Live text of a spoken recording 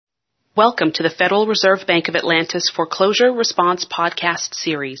Welcome to the Federal Reserve Bank of Atlanta's Foreclosure Response Podcast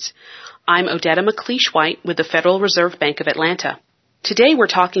Series. I'm Odetta McLeish-White with the Federal Reserve Bank of Atlanta. Today we're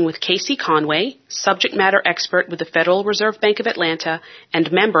talking with Casey Conway, subject matter expert with the Federal Reserve Bank of Atlanta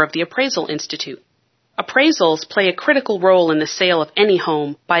and member of the Appraisal Institute. Appraisals play a critical role in the sale of any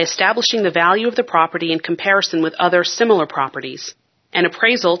home by establishing the value of the property in comparison with other similar properties. An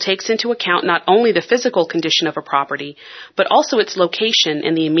appraisal takes into account not only the physical condition of a property, but also its location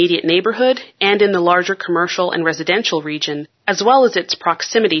in the immediate neighborhood and in the larger commercial and residential region, as well as its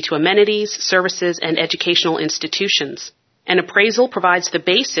proximity to amenities, services, and educational institutions. An appraisal provides the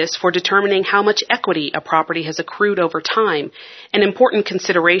basis for determining how much equity a property has accrued over time, an important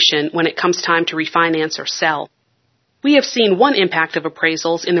consideration when it comes time to refinance or sell. We have seen one impact of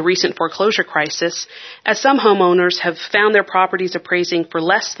appraisals in the recent foreclosure crisis, as some homeowners have found their properties appraising for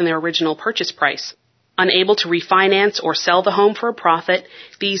less than their original purchase price. Unable to refinance or sell the home for a profit,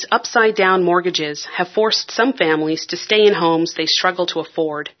 these upside-down mortgages have forced some families to stay in homes they struggle to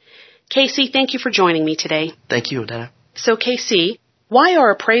afford. Casey, thank you for joining me today. Thank you, Odetta. So, Casey, why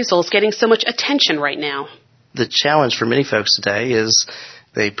are appraisals getting so much attention right now? The challenge for many folks today is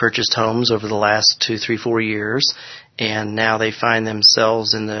they purchased homes over the last 2, 3, 4 years, and now they find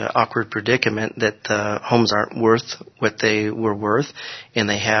themselves in the awkward predicament that the homes aren't worth what they were worth, and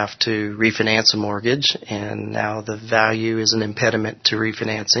they have to refinance a mortgage, and now the value is an impediment to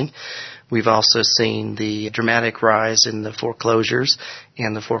refinancing. We've also seen the dramatic rise in the foreclosures,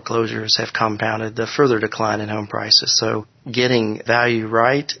 and the foreclosures have compounded the further decline in home prices. So getting value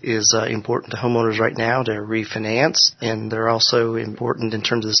right is important to homeowners right now to refinance, and they're also important in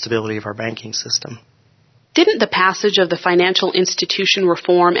terms of the stability of our banking system. Didn't the passage of the Financial Institution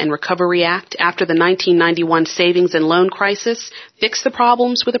Reform and Recovery Act after the 1991 savings and loan crisis fix the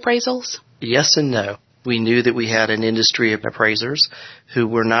problems with appraisals? Yes and no. We knew that we had an industry of appraisers who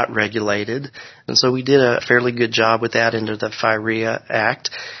were not regulated, and so we did a fairly good job with that under the FIREA Act,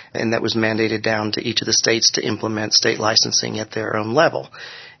 and that was mandated down to each of the states to implement state licensing at their own level.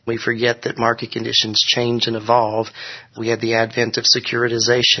 We forget that market conditions change and evolve. We had the advent of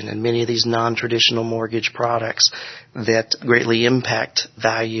securitization and many of these non-traditional mortgage products that greatly impact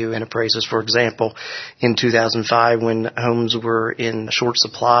value and appraisals. For example, in 2005, when homes were in short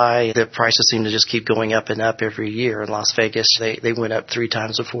supply, the prices seemed to just keep going up and up every year. In Las Vegas, they went up 3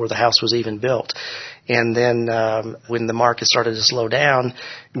 times before the house was even built. And then when the market started to slow down,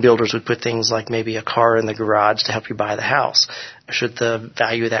 builders would put things like maybe a car in the garage to help you buy the house. Should the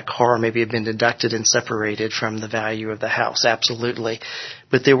value of that car maybe have been deducted and separated from the value of the house? Absolutely.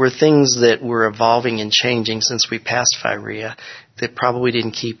 But there were things that were evolving and changing since we passed FIREA that probably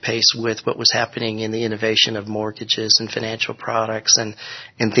didn't keep pace with what was happening in the innovation of mortgages and financial products and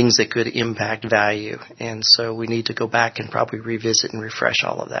things that could impact value. And so we need to go back and probably revisit and refresh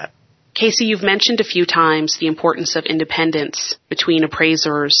all of that. Casey, you've mentioned a few times the importance of independence between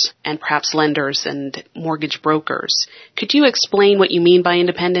appraisers and perhaps lenders and mortgage brokers. Could you explain what you mean by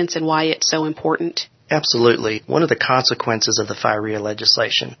independence and why it's so important? Absolutely. One of the consequences of the FIREA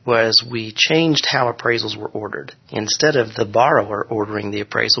legislation was we changed how appraisals were ordered. Instead of the borrower ordering the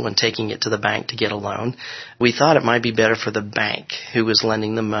appraisal and taking it to the bank to get a loan, we thought it might be better for the bank who was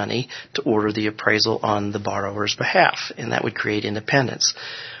lending the money to order the appraisal on the borrower's behalf, and that would create independence.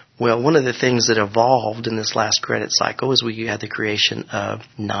 Well, one of the things that evolved in this last credit cycle is we had the creation of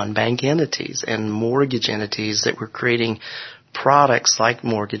non-bank entities and mortgage entities that were creating products like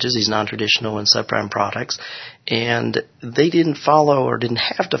mortgages, these non-traditional and subprime products, and they didn't follow or didn't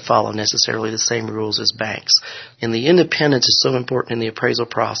have to follow necessarily the same rules as banks. And the independence is so important in the appraisal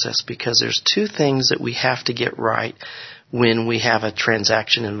process because there's 2 things that we have to get right when we have a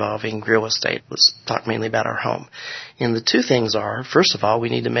transaction involving real estate. Let's talk mainly about our home. And the 2 things are, first of all, we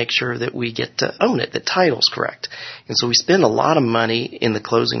need to make sure that we get to own it, that title's correct. And so we spend a lot of money in the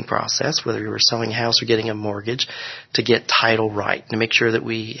closing process, whether we're selling a house or getting a mortgage, to get title right, to make sure that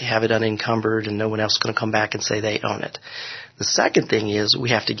we have it unencumbered and no one else is going to come back and say they own it. The second thing is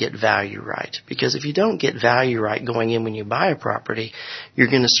we have to get value right, because if you don't get value right going in when you buy a property, you're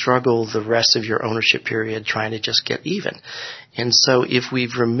going to struggle the rest of your ownership period trying to just get even. And so if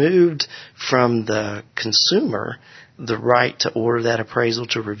we've removed from the consumer the right to order that appraisal,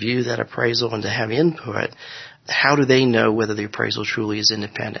 to review that appraisal, and to have input, how do they know whether the appraisal truly is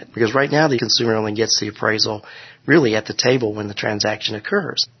independent? Because right now the consumer only gets the appraisal really at the table when the transaction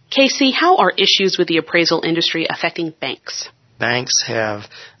occurs. Casey, how are issues with the appraisal industry affecting banks? Banks have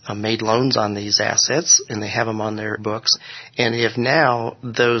made loans on these assets, and they have them on their books. And if now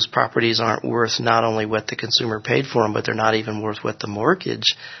those properties aren't worth not only what the consumer paid for them, but they're not even worth what the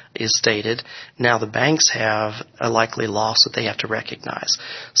mortgage is stated, now the banks have a likely loss that they have to recognize.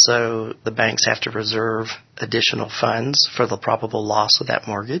 So the banks have to reserve additional funds for the probable loss of that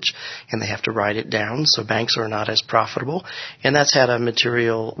mortgage, and they have to write it down. So banks are not as profitable, and that's had a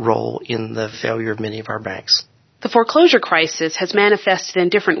material role in the failure of many of our banks. The foreclosure crisis has manifested in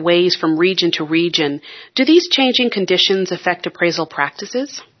different ways from region to region. Do these changing conditions affect appraisal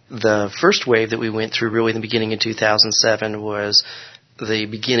practices? The first wave that we went through really in the beginning of 2007 was the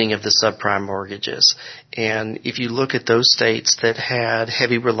beginning of the subprime mortgages. And if you look at those states that had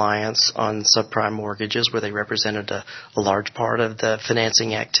heavy reliance on subprime mortgages, where they represented a large part of the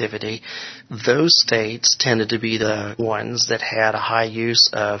financing activity, those states tended to be the ones that had a high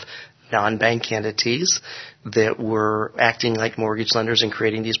use of non-bank entities that were acting like mortgage lenders and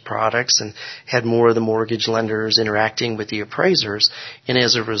creating these products, and had more of the mortgage lenders interacting with the appraisers. And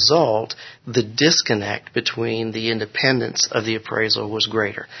as a result, the disconnect between the independence of the appraisal was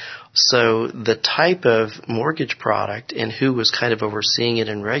greater. So the type of mortgage product and who was kind of overseeing it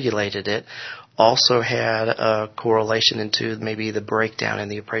and regulated it also had a correlation into maybe the breakdown in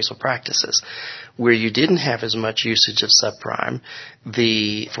the appraisal practices. Where you didn't have as much usage of subprime,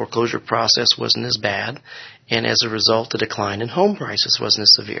 the foreclosure process wasn't as bad, and as a result, the decline in home prices wasn't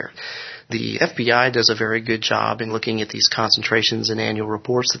as severe. The FBI does a very good job in looking at these concentrations in annual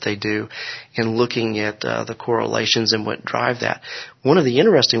reports that they do and looking at the correlations and what drive that. One of the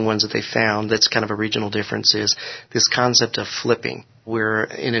interesting ones that they found that's kind of a regional difference is this concept of flipping, where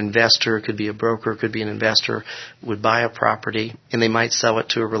an investor, could be a broker, could be an investor, would buy a property and they might sell it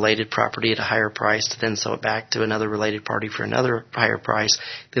to a related property at a higher price to then sell it back to another related party for another higher price.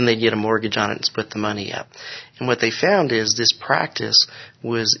 Then they'd get a mortgage on it and split the money up. And what they found is this practice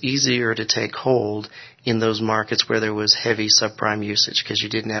was easier to take hold in those markets where there was heavy subprime usage, because you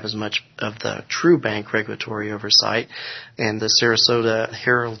didn't have as much of the true bank regulatory oversight. And the Sarasota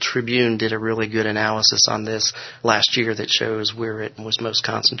Herald Tribune did a really good analysis on this last year that shows where it was most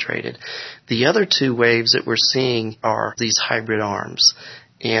concentrated. The other two waves that we're seeing are these hybrid arms.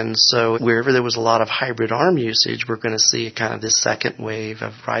 And so wherever there was a lot of hybrid arm usage, we're going to see kind of this second wave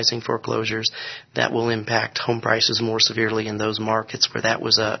of rising foreclosures that will impact home prices more severely in those markets where that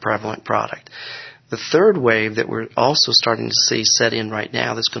was a prevalent product. The third wave that we're also starting to see set in right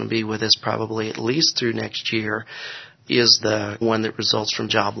now, that's going to be with us probably at least through next year, is the one that results from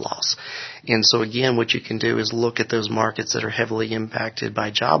job loss. And so again, what you can do is look at those markets that are heavily impacted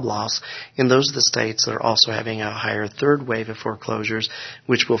by job loss, and those are the states that are also having a higher third wave of foreclosures,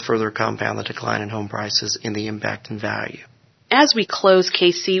 which will further compound the decline in home prices and the impact in value. As we close,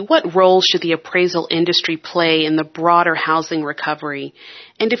 Casey, what role should the appraisal industry play in the broader housing recovery?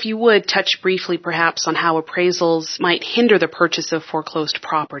 And if you would, touch briefly perhaps on how appraisals might hinder the purchase of foreclosed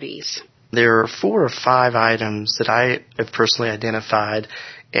properties. There are 4 or 5 items that I have personally identified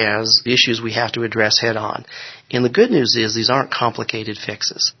as issues we have to address head on. And the good news is these aren't complicated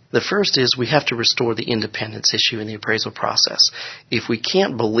fixes. The first is we have to restore the independence issue in the appraisal process. If we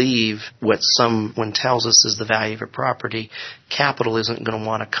can't believe what someone tells us is the value of a property, capital isn't going to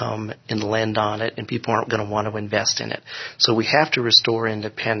want to come and lend on it, and people aren't going to want to invest in it. So we have to restore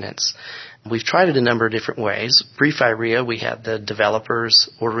independence. We've tried it a number of different ways. Pre-FIREA, we had the developers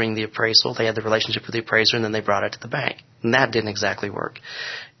ordering the appraisal. They had the relationship with the appraiser, and then they brought it to the bank. And that didn't exactly work.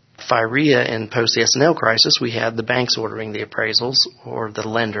 FIREA and post the S&L crisis, we had the banks ordering the appraisals, or the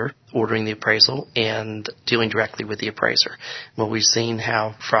lender ordering the appraisal and dealing directly with the appraiser. Well, we've seen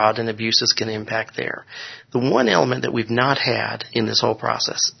how fraud and abuses can impact there. The one element that we've not had in this whole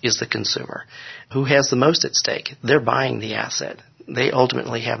process is the consumer. Who has the most at stake? They're buying the asset. They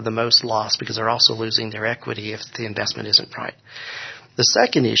ultimately have the most loss because they're also losing their equity if the investment isn't right. The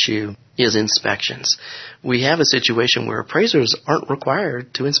second issue is inspections. We have a situation where appraisers aren't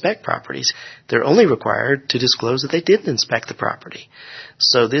required to inspect properties. They're only required to disclose that they didn't inspect the property.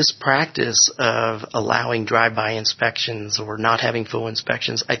 So this practice of allowing drive-by inspections or not having full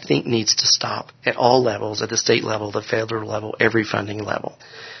inspections, I think needs to stop at all levels, at the state level, the federal level, every funding level.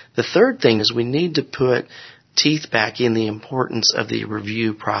 The third thing is we need to put teeth back in the importance of the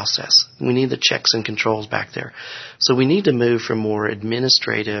review process. We need the checks and controls back there. So we need to move from more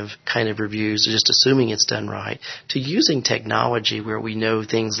administrative kind of reviews, just assuming it's done right, to using technology where we know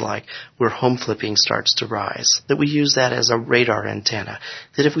things like where home flipping starts to rise, that we use that as a radar antenna,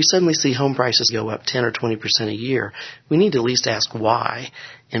 that if we suddenly see home prices go up 10 or 20% a year, we need to at least ask why,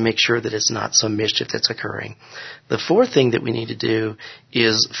 and make sure that it's not some mischief that's occurring. The fourth thing that we need to do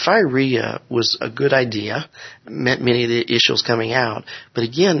is FIREA was a good idea, met many of the issues coming out, but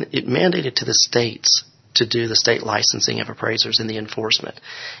again, it mandated to the states to do the state licensing of appraisers and the enforcement.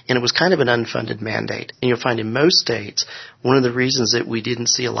 And it was kind of an unfunded mandate. And you'll find in most states, one of the reasons that we didn't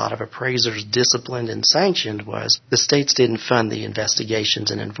see a lot of appraisers disciplined and sanctioned was the states didn't fund the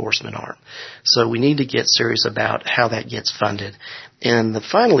investigations and enforcement arm. So we need to get serious about how that gets funded. And the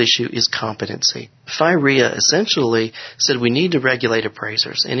final issue is competency. FIREA essentially said we need to regulate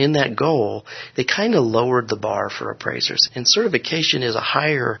appraisers, and in that goal, they kind of lowered the bar for appraisers. And certification is a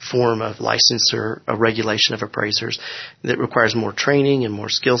higher form of licensure, a regulation of appraisers that requires more training and more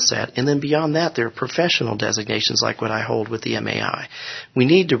skill set. And then beyond that, there are professional designations like what I hold with the MAI. We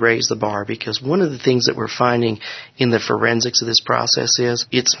need to raise the bar because one of the things that we're finding in the forensics of this process is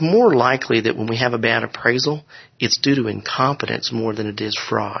it's more likely that when we have a bad appraisal, it's due to incompetence more than it is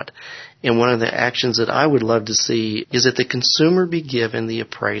fraud. And one of the actions that I would love to see is that the consumer be given the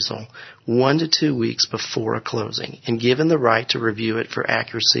appraisal 1 to 2 weeks before a closing and given the right to review it for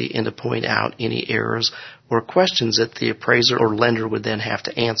accuracy and to point out any errors or questions that the appraiser or lender would then have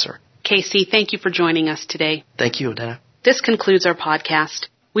to answer. Casey, thank you for joining us today. Thank you, Odetta. This concludes our podcast.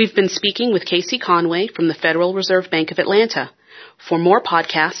 We've been speaking with Casey Conway from the Federal Reserve Bank of Atlanta. For more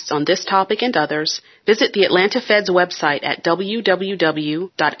podcasts on this topic and others, visit the Atlanta Fed's website at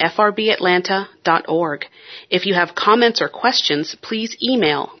www.frbatlanta.org. If you have comments or questions, please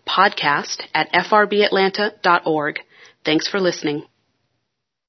email podcast@frbatlanta.org. Thanks for listening.